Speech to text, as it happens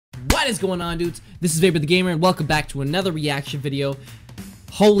What is going on, dudes? This is Vapor the Gamer, and welcome back to another reaction video.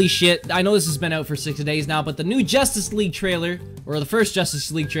 Holy shit, I know this has been out for 6 days now, but the new Justice League trailer, or the first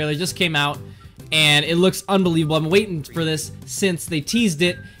Justice League trailer, just came out, and it looks unbelievable. I'm waiting for this since they teased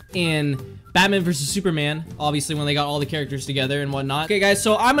it in Batman vs Superman, obviously when they got all the characters together and whatnot. Okay guys,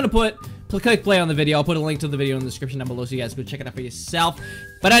 so I'm gonna click play on the video. I'll put a link to the video in the description down below so you guys can check it out for yourself.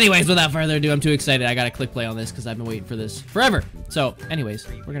 But anyways, without further ado, I'm too excited. I gotta click play on this because I've been waiting for this forever. So anyways,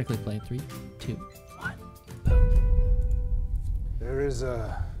 we're gonna click play in 3, 2, 1, boom. There is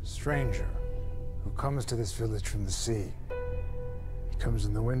a stranger who comes to this village from the sea. He comes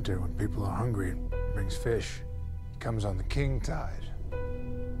in the winter when people are hungry and brings fish. He comes on the king tide.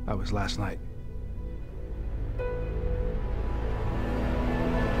 That was last night.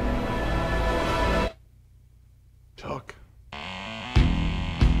 Talk.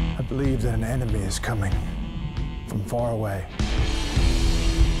 I believe that an enemy is coming from far away.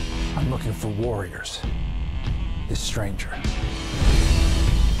 I'm looking for warriors. This stranger.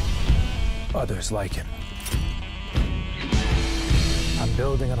 Others like him. I'm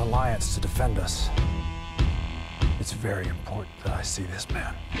building an alliance to defend us. It's very important that I see this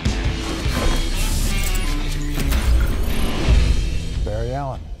man. Barry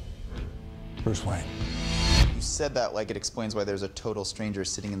Allen. Bruce Wayne. You said that like it explains why there's a total stranger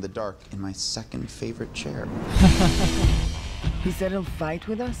sitting in the dark in my second favorite chair. He said he'll fight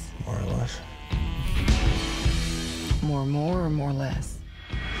with us? More or less. More or more less?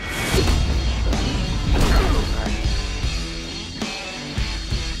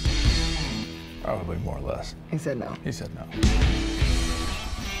 Probably more or less. He said no. He said no.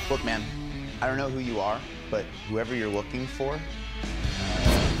 Look, man, I don't know who you are, but whoever you're looking for,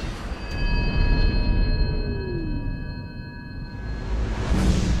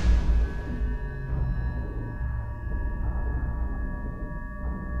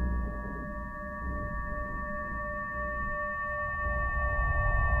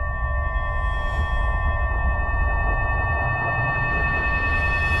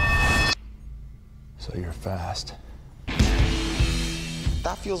 So you're fast.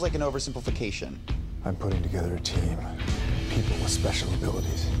 that feels like an oversimplification. I'm putting together a team. People with special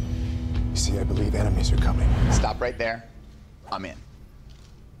abilities. You see, I believe enemies are coming. Stop right there. I'm in.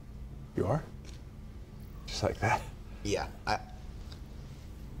 You are? Just like that? Yeah,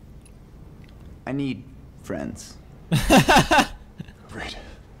 I need friends. Great.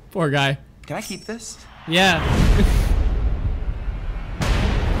 Poor guy. Can I keep this? Yeah.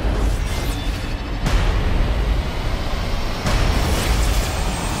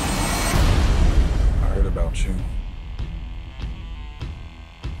 I heard about you.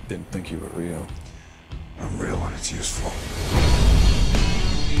 Didn't think you were real. I'm real when it's useful.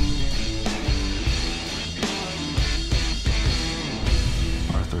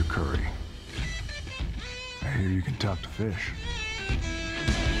 Arthur Curry. I hear you can talk to fish.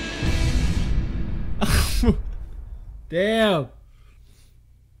 Damn.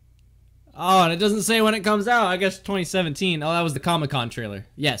 Oh, and it doesn't say when it comes out. I guess 2017. Oh, that was the Comic-Con trailer.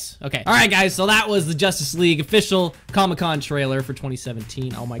 Yes. Okay. All right, guys. So that was the Justice League official Comic-Con trailer for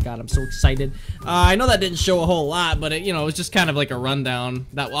 2017. Oh my God, I'm so excited. I know that didn't show a whole lot, but it, you know, it was just kind of like a rundown.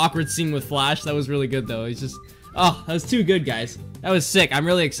 That awkward scene with Flash, that was really good though. It's just, oh, that was too good, guys. That was sick. I'm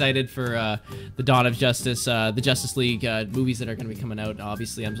really excited for the Dawn of Justice, the Justice League movies that are going to be coming out.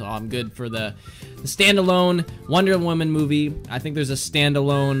 Obviously, I'm good for the standalone Wonder Woman movie. I think there's a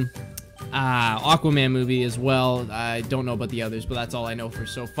standalone Aquaman movie as well. I don't know about the others, but that's all I know for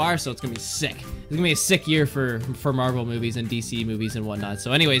so far, so it's gonna be sick. It's gonna be a sick year for Marvel movies and DC movies and whatnot.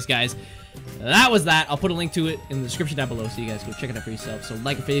 So anyways, guys, that was that. I'll put a link to it in the description down below so you guys go check it out for yourself. So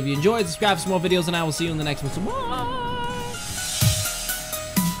like it if you enjoyed, subscribe for some more videos, and I will see you in the next one. So bye!